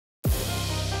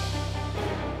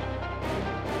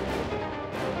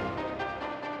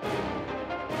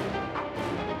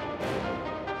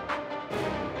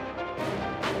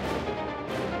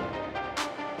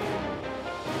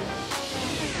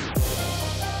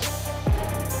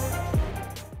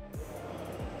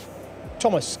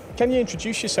Thomas, can you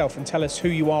introduce yourself and tell us who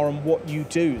you are and what you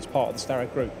do as part of the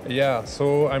Starrag Group? Yeah,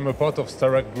 so I'm a part of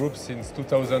Starrag Group since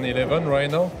 2011 right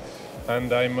now,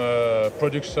 and I'm a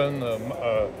production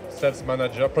sales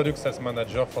manager, product sales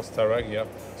manager for Starrag. Yeah,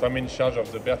 so I'm in charge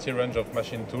of the Berthier range of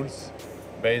machine tools,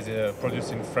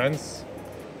 produced in France.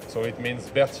 So it means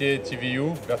Berthier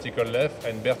TVU, vertical lathe,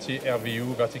 and Berthier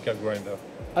RVU, vertical grinder.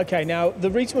 Okay, now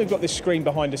the reason we've got this screen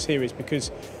behind us here is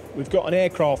because we've got an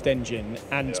aircraft engine,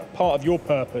 and part of your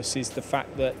purpose is the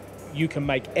fact that you can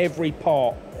make every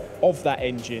part of that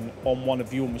engine on one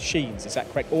of your machines, is that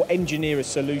correct? Or engineer a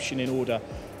solution in order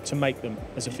to make them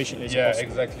as efficiently as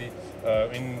possible? Yeah, exactly.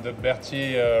 In the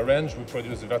Berthier range, we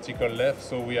produce vertical lathe,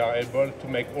 so we are able to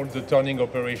make all the turning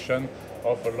operation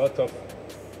of a lot of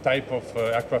type of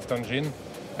aircraft engine.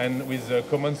 And with a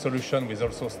common solution with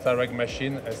also Starrag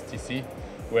machine, STC,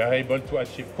 we are able to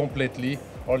achieve completely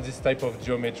all this type of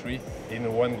geometry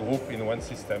in one group, in one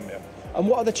system. Yeah. And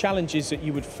what are the challenges that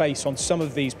you would face on some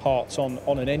of these parts on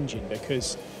an engine?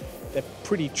 Because they're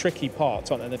pretty tricky parts,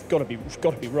 aren't they? They've got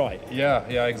to be right.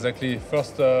 Yeah, exactly.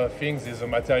 First things is the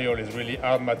material is really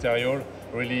hard material,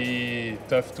 really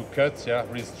tough to cut,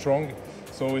 really strong.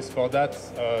 So it's for that,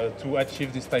 to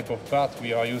achieve this type of part,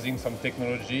 we are using some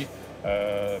technology,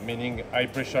 meaning high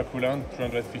pressure coolant,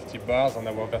 350 bars on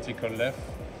our vertical lathe.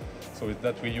 So it's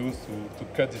that we use to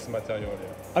cut this material.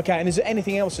 Yeah. Okay, and is there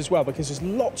anything else as well? Because there's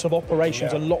lots of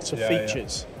operations and lots of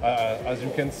features. As you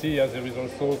can see, there is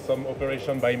also some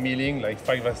operation by milling, like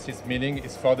 5-axis milling.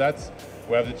 It's for that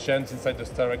we have the chance inside the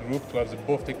Starrag Group to have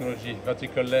both technology,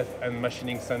 vertical lathe and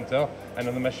machining center. And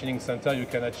on the machining center, you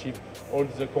can achieve all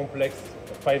the complex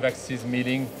 5-axis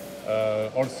milling,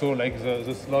 also like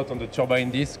the slot on the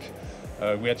turbine disc.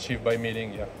 We achieve by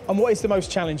milling, And what is the most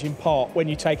challenging part when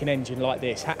you take an engine like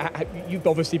this? You've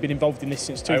obviously been involved in this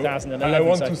since 2011. I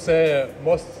want to say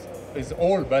most is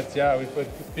all, but if we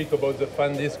speak about the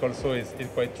fan disc also, it's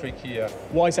quite tricky.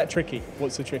 Why is that tricky?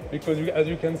 What's the trick? Because as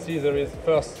you can see, there is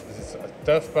first this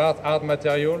tough part, hard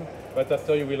material, but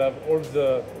after you will have all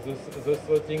the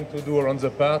slotting to do around the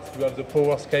part. You have the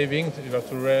power skiving, you have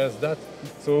to raise that.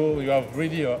 So you have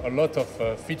really a lot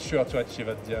of feature to achieve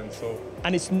at the end.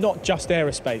 And it's not just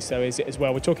aerospace though, is it as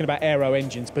well? We're talking about aero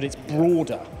engines, but it's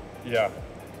broader. Yeah.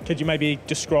 Could you maybe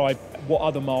describe what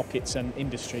other markets and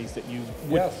industries that you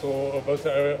would... Yeah, so about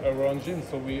aero engine,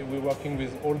 so we're working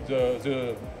with all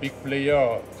the big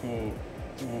players who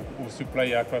supply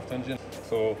aircraft engines.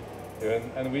 So,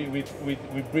 and we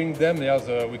bring them,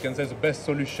 we can say, the best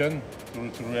solution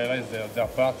to realize their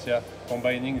parts,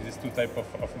 combining these two types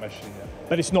of machines.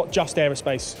 But it's not just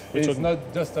aerospace? It's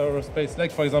not just aerospace.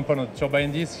 Like, for example, on the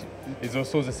turbine disc, it's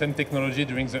also the same technology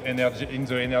in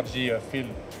the energy field.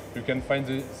 You can find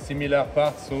the similar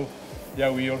parts, so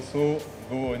we also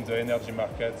go in the energy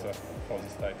market for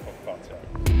this type of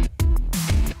parts.